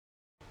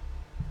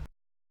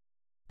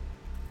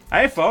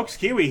Hey folks,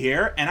 Keywii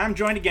here, and I'm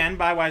joined again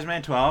by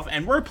Wyseman12,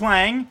 and we're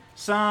playing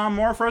some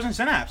more Frozen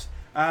Synapse.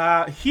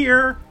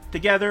 Here,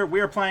 together, we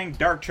are playing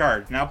Dark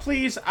Charge. Now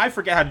please, I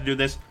forget how to do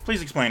this,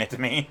 please explain it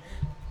to me.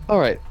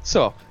 Alright,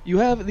 so, you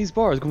have these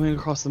bars going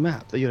across the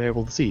map that you're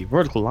able to see,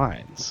 vertical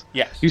lines.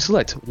 Yes. You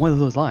select one of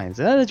those lines,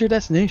 and that is your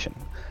destination.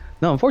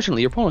 Now,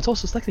 unfortunately, your opponent's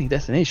also selecting a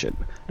destination.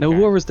 Now, Okay.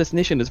 whoever's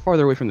destination is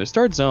farther away from their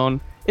start zone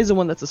is the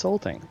one that's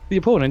assaulting. The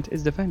opponent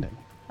is defending.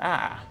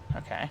 Ah,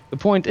 okay. The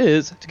point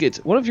is to get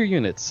one of your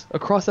units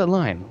across that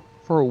line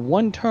for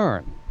one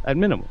turn, at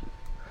minimum,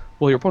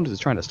 while your opponent is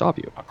trying to stop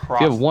you. Across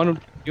If you have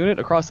one unit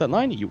across that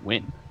line, you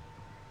win.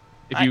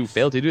 If you Nice.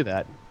 fail to do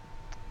that,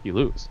 you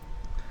lose.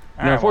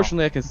 Now, Alright,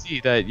 unfortunately, I can see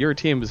that your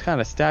team is kind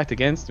of stacked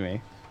against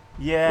me.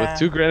 yeah. With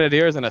 2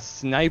 grenadiers and a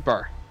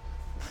sniper.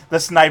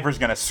 The sniper's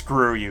gonna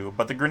screw you,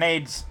 but the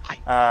grenades,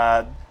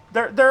 they're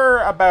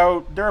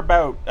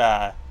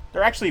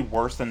actually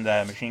worse than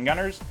the machine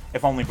gunners,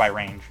 if only by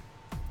range.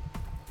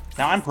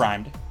 Now I'm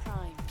primed.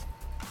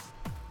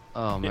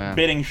 Oh man.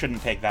 Bidding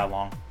shouldn't take that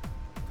long.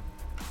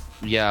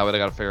 Yeah, but I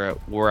gotta figure out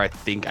where I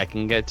think I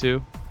can get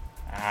to.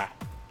 Ah.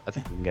 I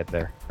think we can get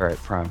there. Alright,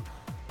 prime.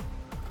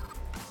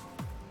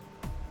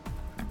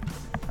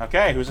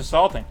 Okay, who's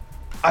assaulting?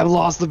 I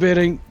lost the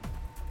bidding.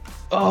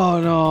 Oh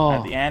no.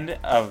 At the end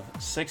of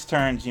 6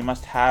 turns, you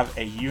must have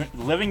a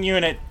living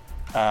unit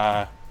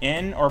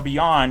in or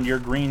beyond your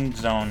green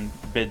zone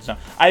bid zone.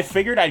 I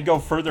figured I'd go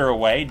further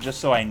away just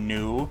so I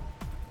knew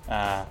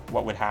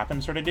what would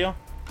happen, sort of deal.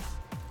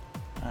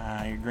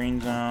 Your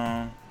green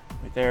zone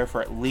right there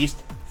for at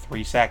least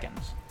 3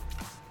 seconds.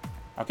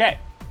 Okay,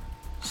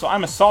 so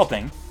I'm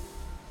assaulting.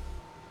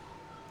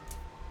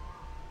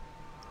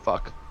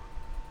 Fuck.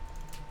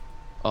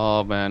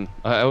 Oh man.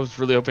 I was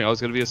really hoping I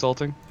was gonna be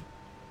assaulting.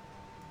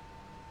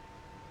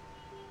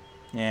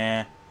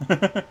 Yeah.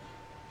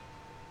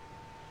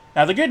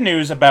 Now, the good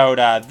news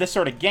about this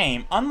sort of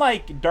game,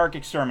 unlike Dark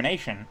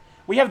Extermination,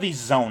 we have these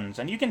zones,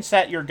 and you can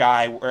set your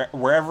guy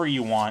wherever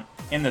you want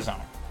in the zone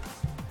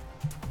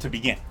to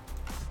begin.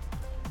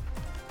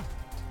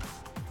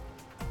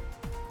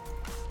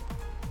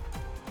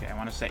 Okay, I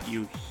want to set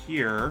you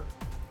here.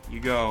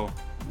 You go,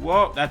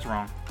 whoa, that's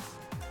wrong.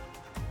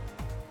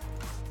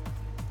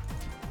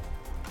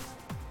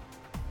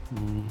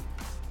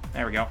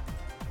 There we go.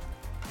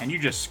 And you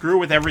just screw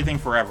with everything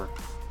forever.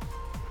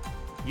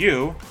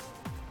 You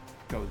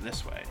go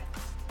this way.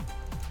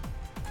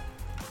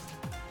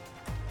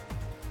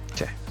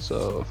 Okay,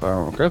 so if I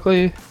remember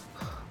correctly,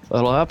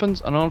 that all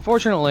happens. And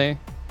unfortunately,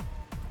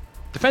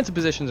 defensive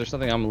positions are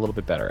something I'm a little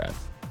bit better at.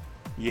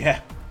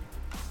 Yeah.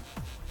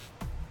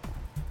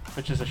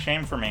 Which is a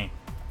shame for me.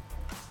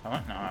 I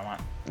want? No, I want.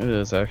 It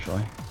is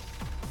actually.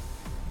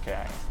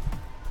 Okay.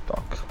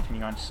 Doc.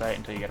 Continue on sight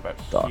until you get about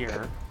Doc.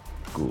 here.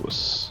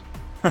 Goose.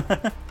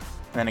 And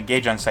then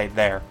engage on sight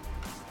there.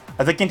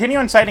 The continue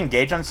on sight,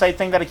 engage on sight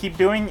thing that I keep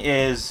doing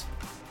is,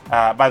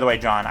 by the way,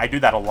 John, I do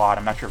that a lot.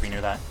 I'm not sure if you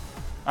knew that.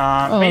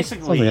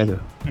 Basically, I do.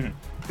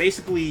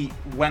 Basically,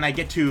 when I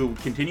get to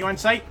continue on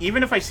sight,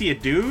 even if I see a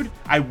dude,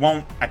 I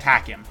won't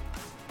attack him.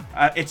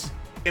 It's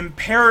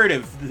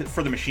imperative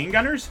for the machine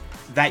gunners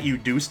that you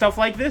do stuff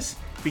like this,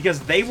 because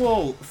they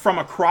will, from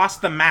across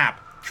the map,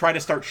 try to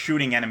start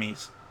shooting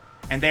enemies,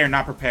 and they are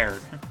not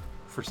prepared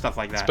for stuff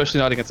like that. Especially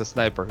not against a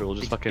sniper who will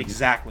just fucking...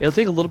 Exactly. It'll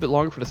take a little bit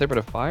longer for the sniper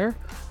to fire,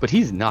 but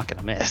he's not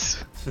gonna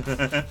miss.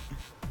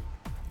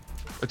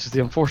 Which is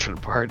the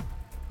unfortunate part.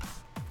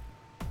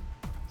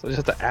 So I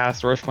just have to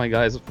ass rush my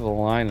guys up to the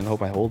line and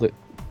hope I hold it.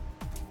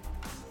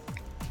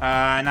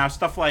 Now,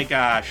 stuff like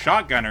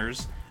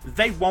shotgunners,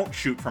 they won't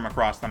shoot from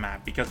across the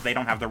map because they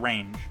don't have the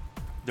range.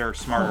 They're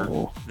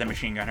smarter than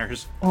machine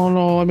gunners. Oh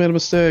no, I made a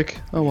mistake.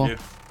 Oh well. You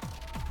do.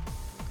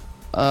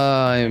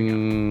 I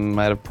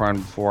might have primed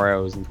before I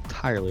was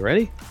entirely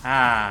ready.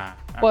 Ah.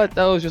 Okay. But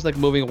that was just like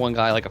moving one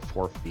guy like a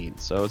 4 feet,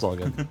 so it's all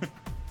good.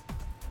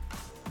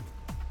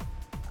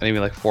 I need me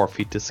like 4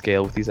 feet to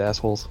scale with these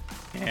assholes.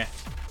 Yeah.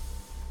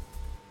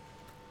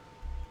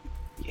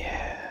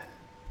 Yeah.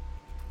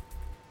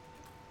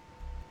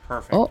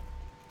 Perfect. Oh,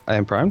 I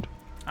am primed.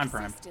 I'm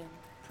primed. System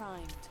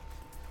primed.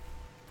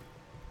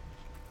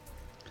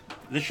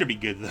 This should be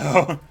good,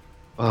 though.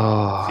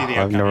 Oh, See the I've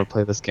outcome. never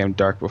played this game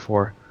dark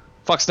before.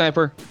 Fuck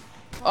sniper.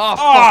 Oh, fuck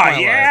Oh, my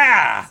life.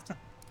 yeah!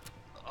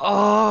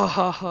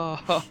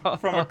 Oh.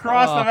 From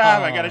across the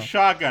map, I got a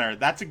shotgunner.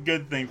 That's a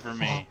good thing for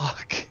me.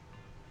 Fuck.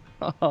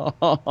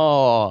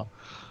 Oh.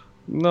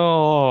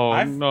 No,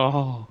 I've-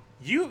 no.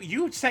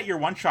 You set your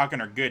one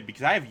shotgunner good,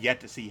 because I have yet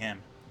to see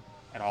him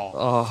at all.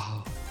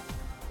 Oh.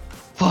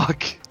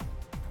 Fuck.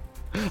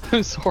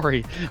 I'm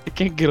sorry. I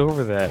can't get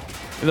over that.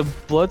 And the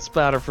blood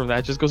splatter from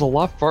that just goes a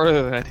lot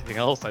farther than anything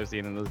else I've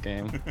seen in this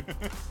game.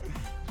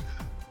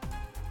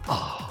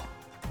 Oh.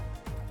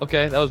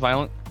 Okay, that was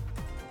violent.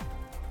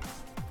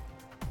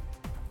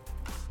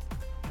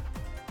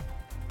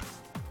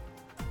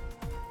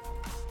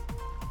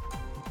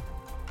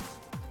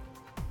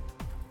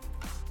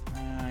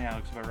 Yeah,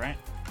 looks about right.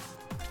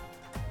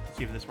 Let's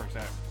see if this works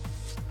out.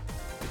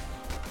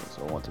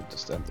 So I wanted to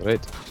stand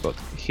right about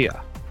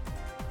here.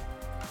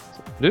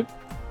 So Doop.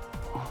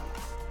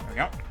 There we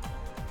go.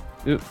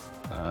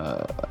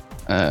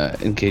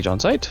 Doop. Engage on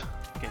site.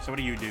 Okay, so what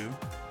do? You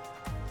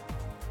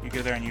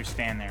go there and you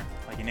stand there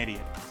like an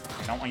idiot.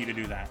 I don't want you to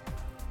do that.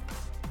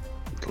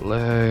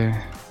 Delay.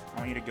 I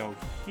want you to go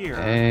here.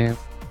 Aim.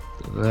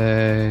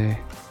 Delay.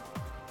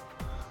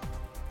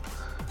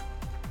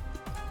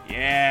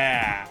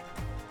 Yeah.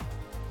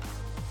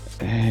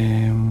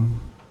 Aim.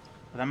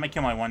 Well, that might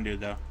kill my one dude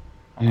though.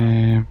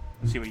 Aim.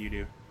 Let's see what you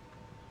do.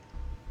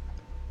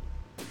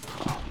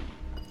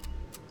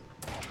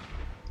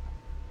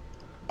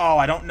 Oh,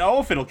 I don't know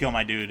if it'll kill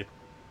my dude.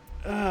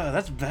 Ugh,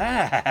 that's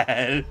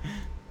bad.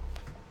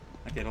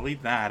 Okay,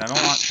 delete that.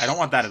 I don't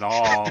want that at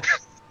all.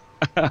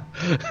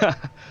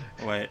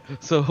 Wait.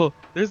 So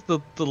there's the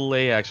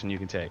delay action you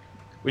can take.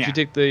 Which Yeah. you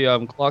take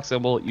the clock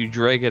symbol, you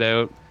drag it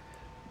out.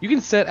 You can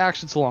set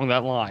actions along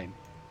that line.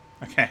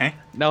 Okay.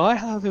 Now I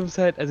have him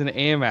set as an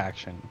aim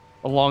action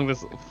along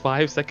this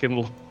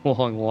 5-second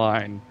long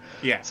line.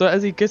 Yeah. So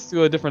as he gets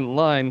to a different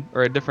line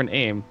or a different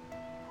aim,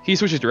 he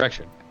switches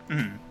direction.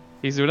 Mhm.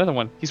 He's doing another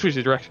one. He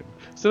switches direction.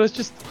 So it's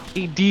just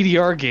a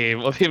DDR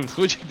game of him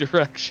switching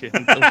direction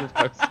over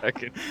 5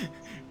 seconds.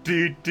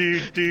 Do.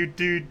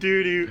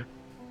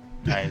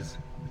 Nice.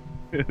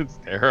 It's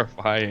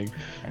terrifying.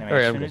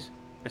 Anyway, Alright,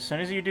 as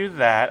soon as you do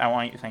that, I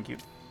want you. Thank you.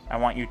 I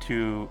want you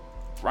to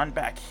run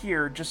back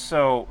here, just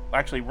so.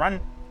 Actually, run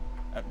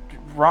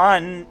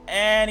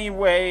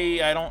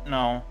anyway. I don't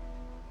know.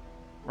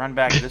 Run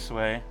back this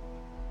way.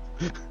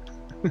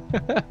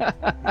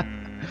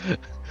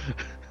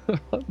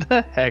 What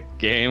the heck,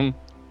 game?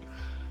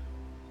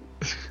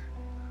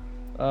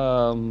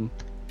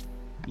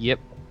 Yep.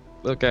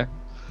 Okay.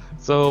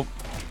 So,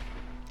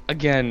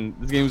 again,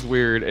 this game's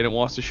weird, and it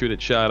wants to shoot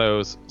at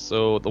shadows,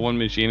 so the one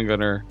machine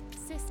gunner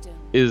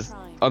is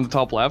on the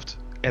top left.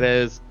 It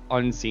is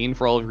unseen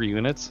for all of your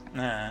units.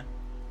 Nah.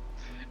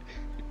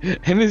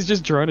 And it's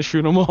just trying to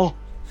shoot them all.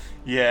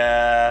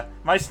 Yeah,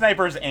 my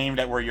sniper's aimed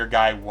at where your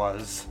guy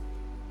was.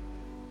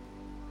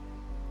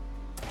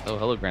 Oh,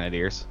 hello,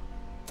 Grenadiers.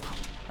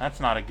 That's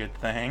not a good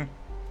thing.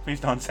 Please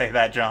don't say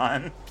that,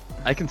 John.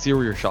 I can see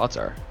where your shots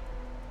are.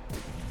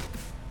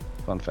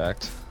 Fun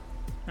fact.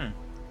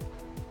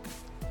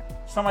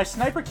 So my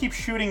sniper keeps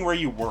shooting where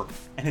you were,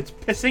 and it's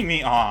pissing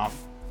me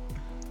off.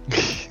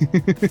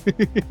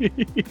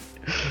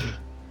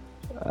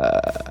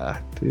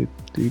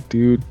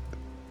 Dude.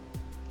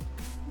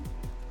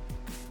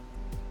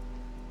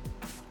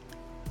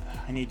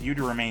 I need you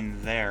to remain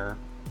there.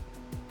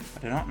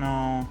 But I don't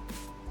know...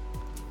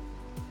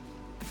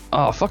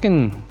 Oh,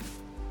 fucking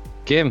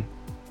game.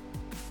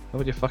 How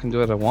would you fucking do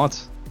what I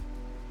want?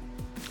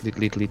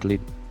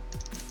 Delete.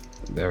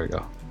 There we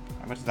go.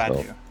 What does that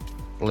do?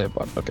 Delete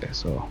button. Okay,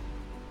 so.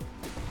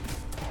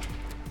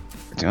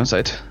 It's on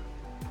site.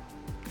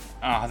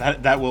 Oh,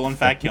 that will in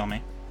fact kill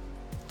me.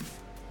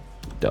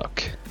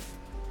 Duck.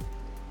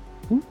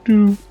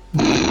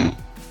 I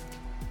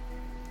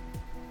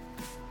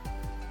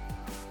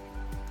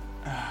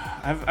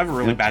have a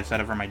really bad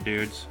setup for my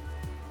dudes.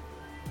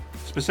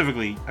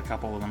 Specifically, a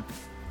couple of them.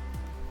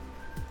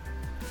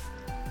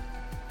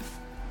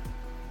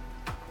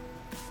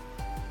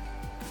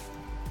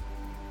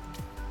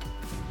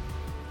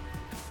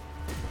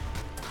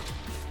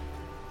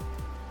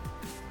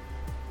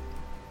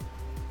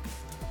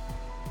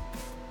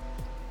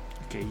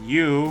 Okay,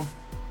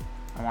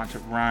 I want to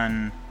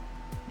run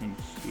in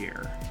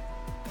here.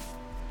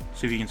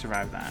 See if you can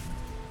survive that.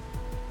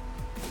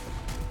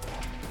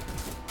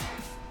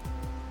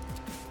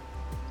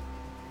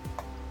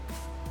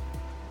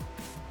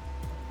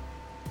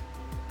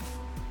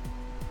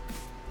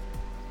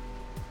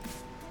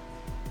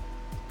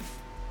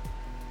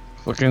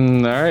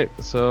 Fucking alright,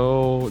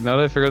 so now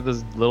that I figured out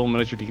this little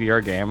miniature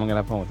DDR game, I'm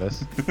gonna have fun with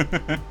this.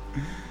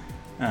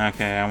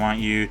 Okay, I want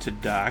you to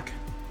duck.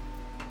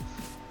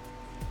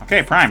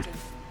 Okay, primed.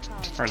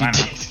 As far as I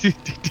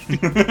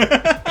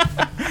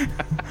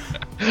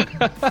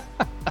know.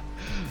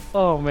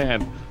 Oh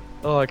man.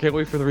 Oh, I can't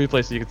wait for the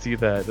replay so you can see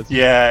that. That's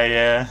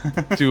Yeah.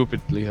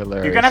 stupidly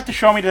hilarious. You're gonna have to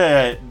show me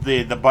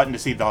the button to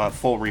see the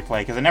full replay,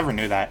 because I never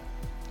knew that.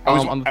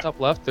 On the top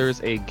left,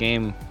 there's a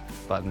game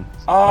button.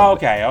 Oh,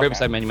 okay. Right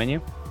beside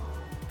menu. And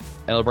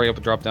it'll bring up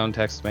a drop-down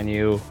text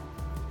menu.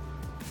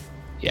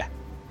 Yeah.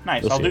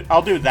 Nice.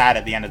 I'll do that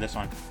at the end of this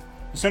one.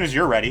 As soon as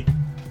you're ready.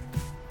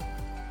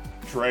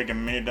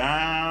 Dragging me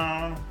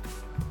down.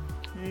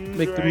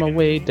 Making my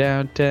way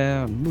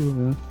downtown,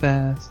 moving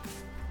fast.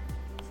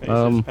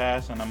 Faces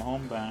pass and I'm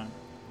homebound.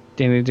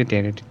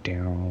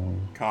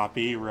 Down.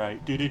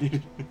 Copyright.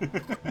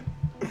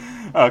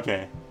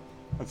 Okay.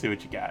 Let's see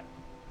what you got.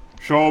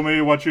 Show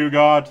me what you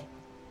got.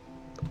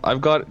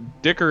 I've got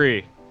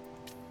Dickory.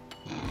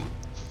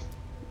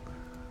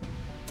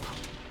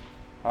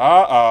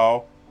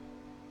 Uh-oh.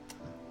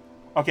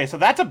 Okay, so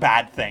that's a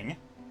bad thing.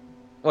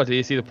 What, did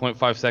you see the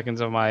 0.5 seconds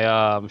of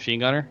my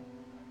machine gunner?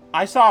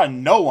 I saw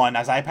no one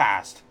as I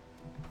passed.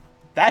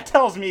 That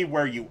tells me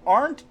where you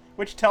aren't,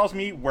 which tells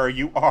me where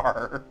you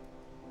are.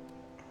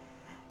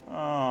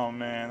 Oh,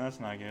 man,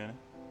 that's not good.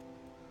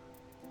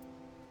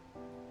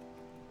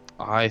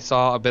 I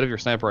saw a bit of your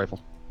sniper rifle.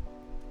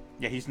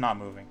 Yeah, he's not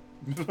moving.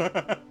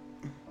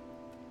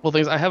 Well,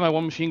 things I had my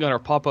one machine gunner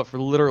pop up for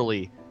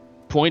literally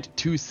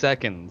 0.2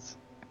 seconds,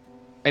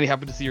 and he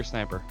happened to see your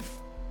sniper.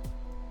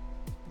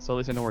 So at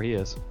least I know where he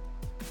is.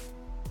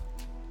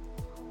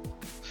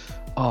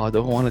 Oh,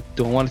 don't want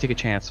to take a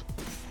chance.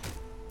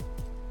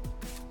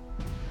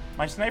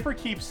 My sniper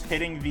keeps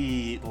hitting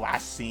the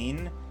last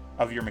scene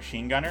of your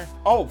machine gunner.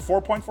 Oh,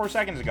 4.4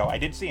 seconds ago, I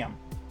did see him.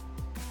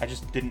 I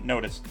just didn't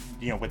notice,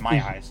 you know, with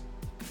my eyes.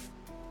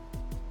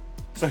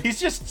 So he's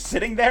just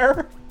sitting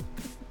there?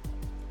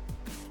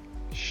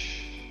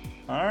 Shh.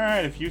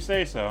 Alright, if you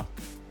say so.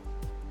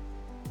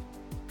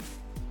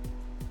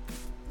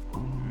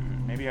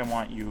 Maybe I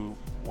want you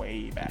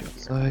way back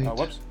here. Oh,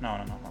 whoops.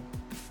 No.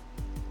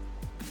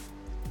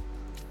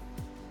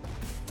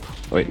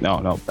 Wait,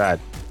 no, bad.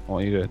 I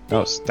want you to...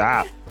 No,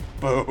 stop.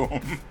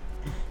 Boom.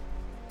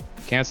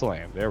 Cancel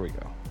aim. There we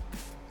go.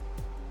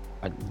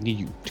 I need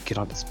you to get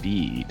on the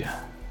speed.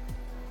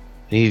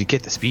 I need to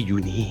get the speed you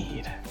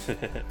need.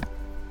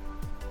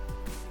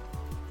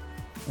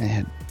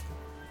 And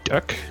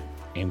duck.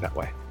 Aim that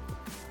way.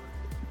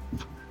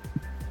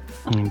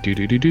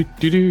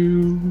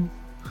 Do.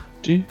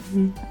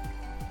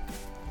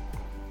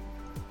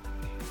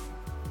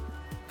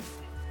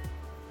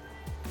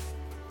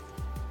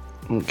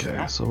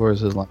 Okay, so where's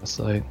his line of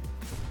sight?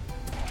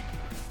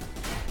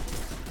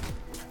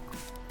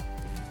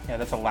 Yeah,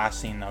 that's the last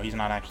scene though. He's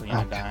not actually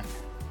gonna die.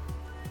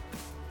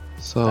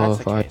 So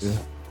if I do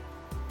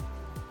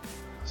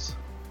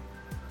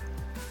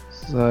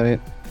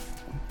sight,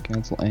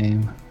 cancel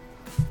aim,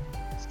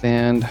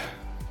 stand.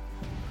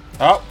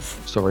 Oh,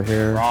 just over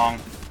here. Wrong.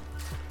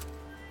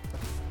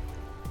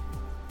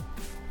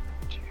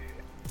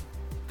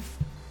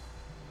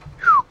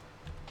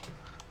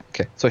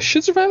 Okay, so I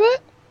should survive that?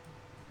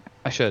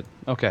 I should.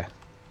 Okay.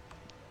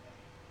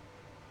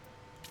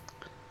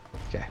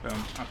 Okay.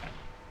 Boom. Okay.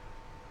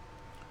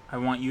 I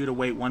want you to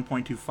wait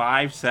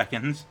 1.25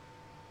 seconds.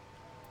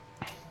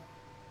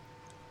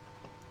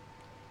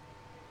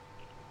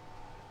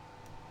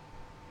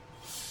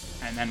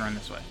 And then run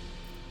this way.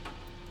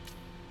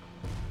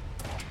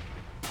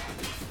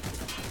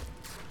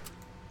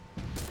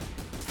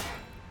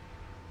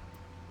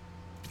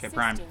 Okay,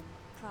 primed.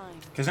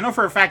 Because I know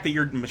for a fact that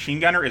your machine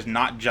gunner is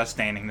not just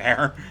standing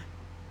there.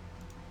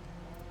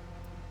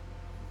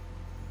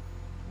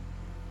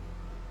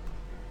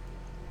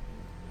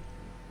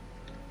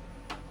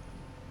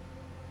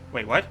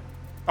 Wait, what?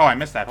 Oh, I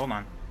missed that. Hold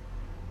on.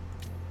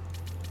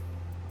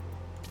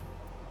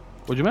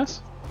 What'd you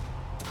miss?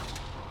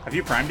 Have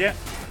you primed yet?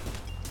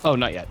 Oh,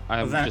 not yet.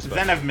 Well,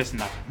 then I've missed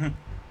nothing.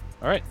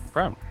 Alright,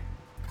 primed.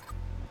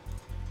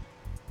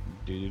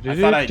 I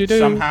thought I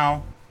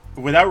somehow,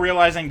 without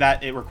realizing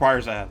that it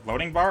requires a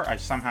loading bar, I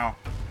somehow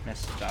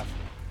missed stuff.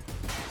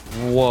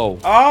 Whoa.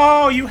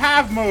 Oh, you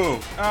have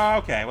moved! Oh,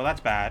 okay, well that's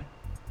bad.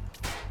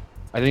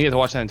 I didn't get to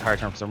watch that entire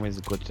time for some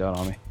reason. It glitched out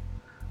on me.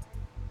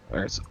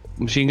 Alright, so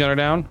machine gunner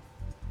down.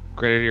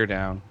 Grenadier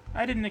down.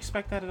 I didn't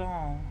expect that at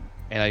all.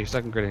 And your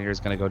second grenadier is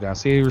going to go down.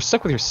 See, you were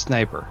stuck with your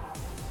sniper.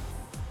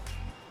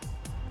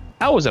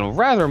 That was a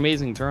rather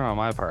amazing turn on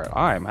my part.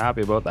 I'm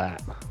happy about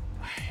that.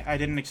 I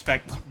didn't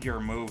expect your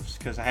moves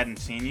because I hadn't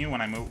seen you when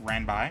I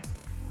ran by.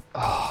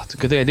 Oh, it's a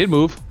good thing I did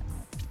move.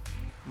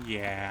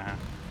 Yeah.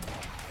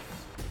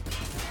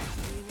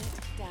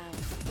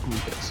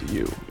 Okay, so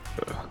you.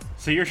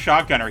 So your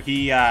shotgunner,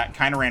 he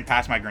kind of ran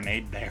past my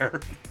grenade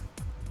there.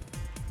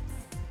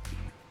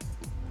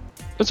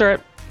 That's alright.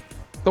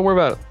 Don't worry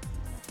about it.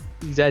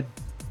 He's dead.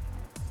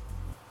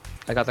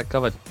 I got that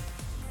covered.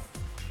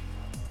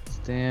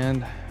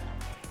 Stand.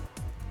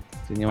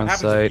 Continue on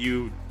sight. What happens if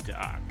you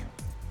duck?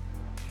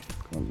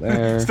 Come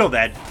there. Still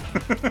dead.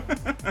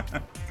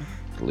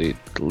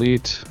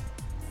 Delete.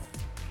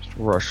 Just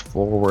rush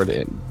forward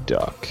and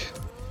duck.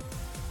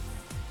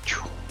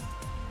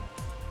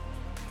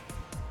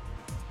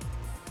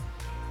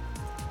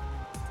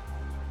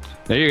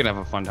 Now you're gonna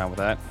have a fun time with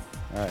that.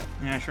 Alright.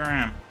 Yeah, sure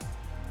am.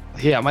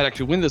 Yeah, I might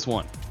actually win this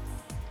one.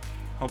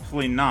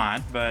 Hopefully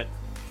not, but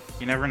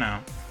you never know.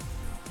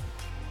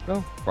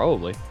 Well,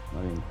 probably.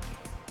 I mean,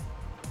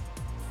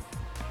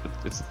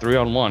 it's a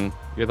 3-on-1.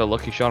 You had that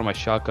lucky shot on my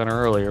shotgunner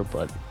earlier,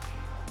 but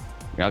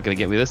you're not gonna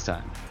get me this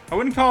time. I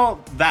wouldn't call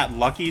that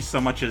lucky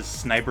so much as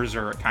snipers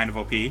are kind of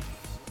OP.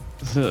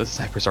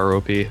 Snipers are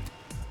OP.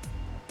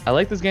 I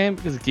like this game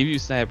because it gives you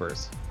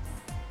snipers,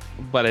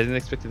 but I didn't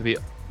expect it to be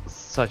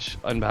such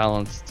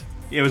unbalanced.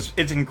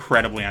 It's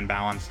incredibly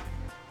unbalanced.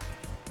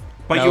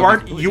 But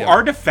No, you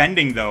are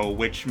defending though,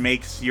 which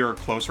makes your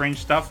close range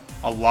stuff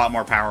a lot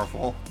more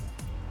powerful.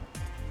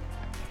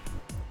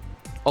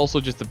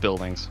 Also, just the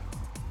buildings.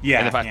 Yeah,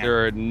 and the fact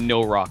there are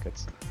no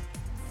rockets.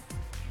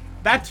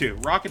 That too.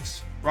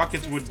 Rockets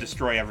would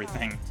destroy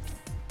everything.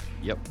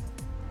 Yep.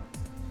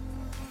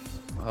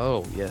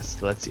 Oh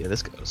yes, let's see how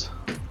this goes.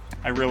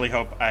 I really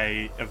hope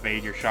I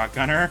evade your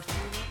shotgunner.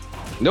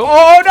 Nope.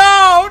 Oh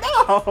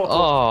no!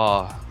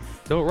 Oh,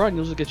 don't run!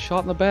 You'll just get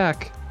shot in the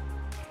back.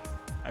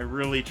 I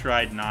really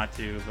tried not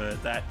to,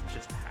 but that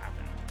just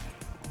happened.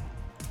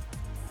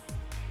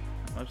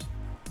 Whoops.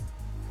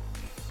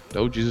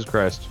 Oh, Jesus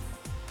Christ.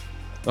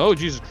 Oh,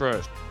 Jesus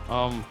Christ.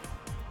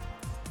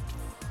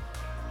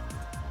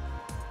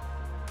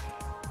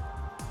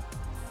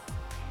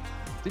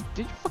 Did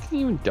you fucking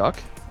even duck?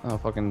 Oh,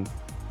 fucking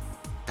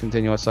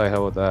continuous side.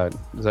 How about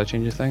that? Does that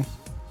change your thing?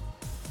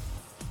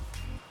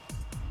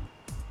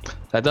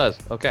 That does.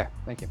 Okay,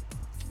 thank you.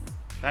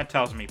 That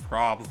tells me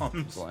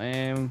problems.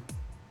 Blame.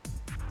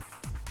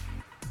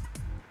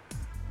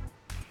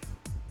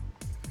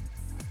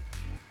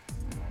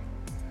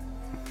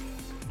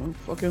 Don't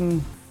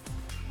fucking.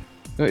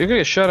 You're gonna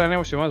get shot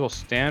anyway, so you might as well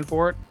stand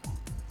for it.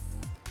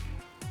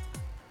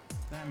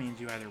 That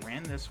means you either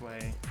ran this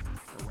way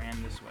or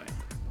ran this way.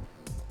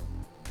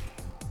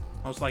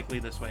 Most likely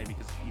this way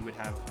because you would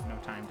have no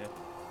time to...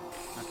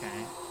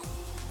 Okay.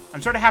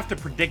 I'm sort of have to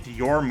predict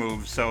your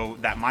moves so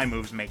that my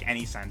moves make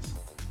any sense.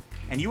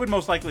 And you would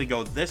most likely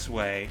go this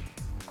way.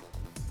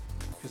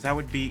 Because that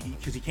would be...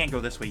 Because you can't go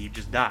this way, you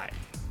just die.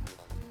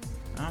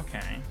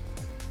 Okay.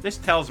 This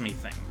tells me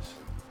things.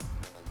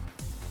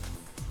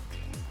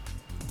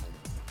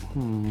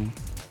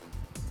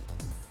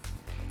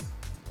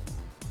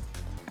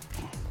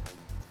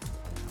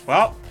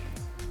 Well,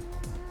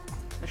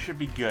 this should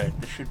be good.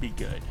 This should be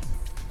good.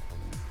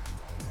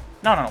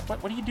 No.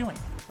 What are you doing?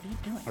 What are you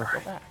doing? Go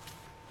back.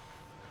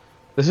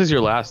 This is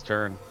your last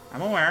turn.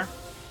 I'm aware.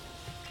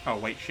 Oh,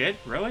 wait, shit?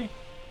 Really?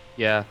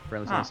 Yeah, for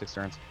only 26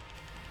 turns.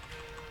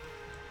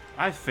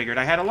 I figured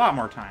I had a lot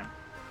more time.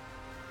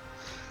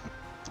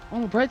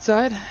 On the bright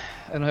side,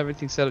 I don't have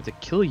anything set up to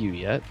kill you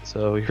yet,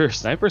 so your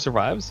sniper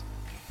survives.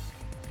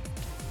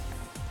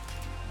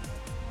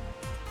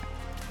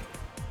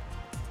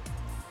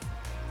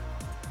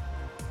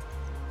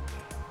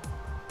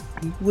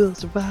 He will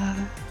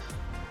survive.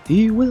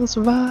 He will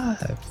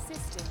survive.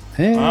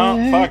 Hey.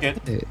 Oh, fuck it.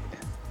 If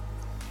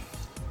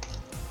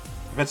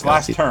it's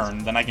last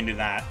turn, then I can do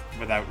that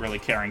without really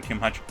caring too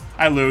much.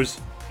 I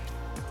lose.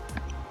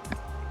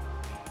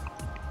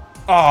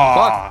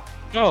 Ah.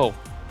 No.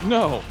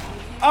 No.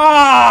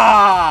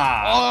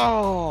 Ah.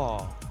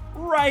 Oh.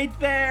 Right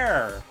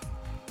there.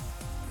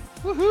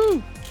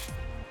 Woohoo.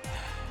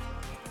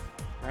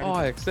 Right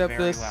I accept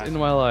this into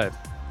my life.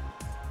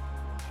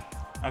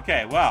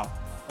 Okay, well,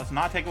 let's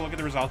not take a look at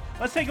the results.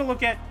 Let's take a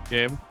look at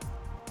Game.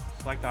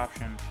 select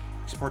option,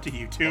 export to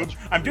YouTube.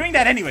 I'm doing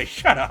that anyway.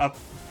 Shut up.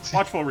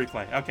 Watch full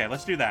replay. Okay,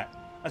 let's do that.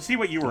 Let's see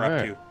what you were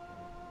up to.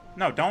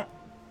 No, don't.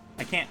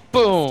 I can't.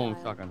 Boom.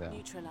 Shotgun down.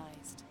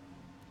 Neutralized.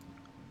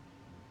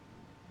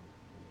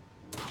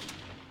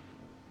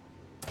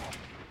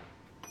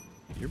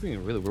 You're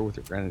being really weird with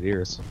your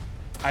grenadiers.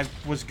 I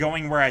was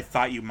going where I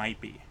thought you might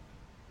be.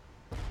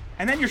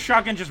 And then your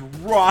shotgun just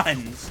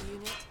runs.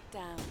 Unit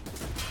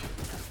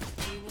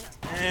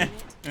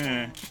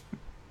down.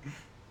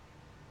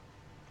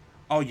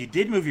 Oh, you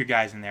did move your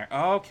guys in there.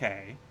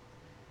 Okay.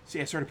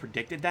 See, I sort of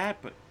predicted that,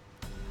 but...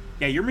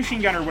 Yeah, your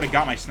machine gunner would have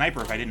got my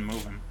sniper if I didn't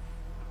move him.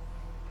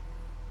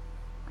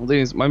 The thing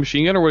is, my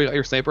machine gunner would have got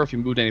your sniper if you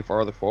moved any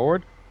farther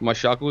forward. My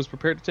shotgun was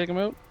prepared to take him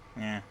out.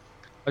 Yeah. I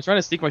was trying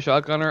to sneak my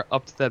shotgunner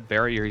up to that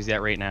barrier he's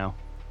at right now.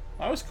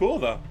 That was cool,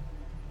 though.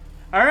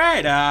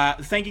 Alright,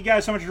 thank you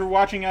guys so much for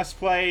watching us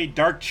play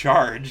Dark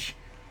Charge.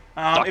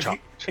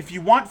 If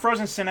you want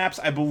Frozen Synapse,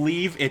 I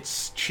believe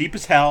it's cheap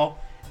as hell.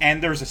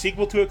 And there's a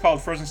sequel to it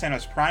called Frozen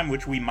Synapse Prime,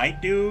 which we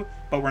might do,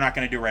 but we're not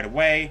going to do right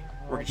away.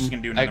 We're just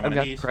going to do another one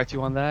of these. I've got to correct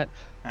you on that.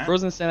 Huh?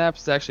 Frozen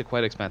Synapse is actually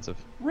quite expensive.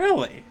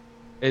 Really?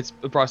 It's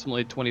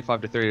approximately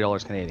 $25 to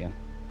 $30 Canadian.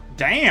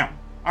 Damn.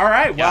 All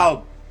right. Yeah.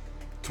 Well,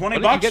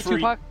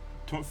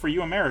 $20 for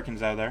you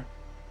Americans out there.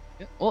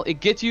 Yeah. Well,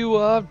 it gets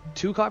you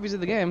 2 copies of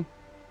the game.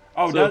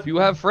 Oh, so if you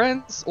have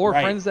friends or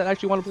friends that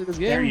actually want to play this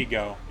game, there you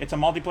go. It's a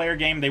multiplayer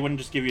game. They wouldn't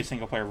just give you a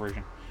single player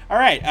version. All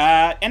right.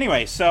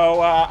 Anyway,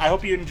 so I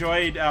hope you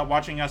enjoyed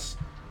watching us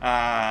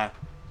have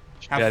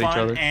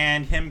fun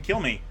and him kill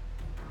me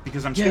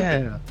because I'm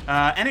stupid.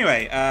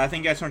 Anyway, thank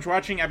you guys so much for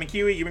watching. I've been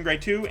Keywii. You've been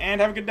great too,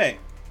 and have a good day.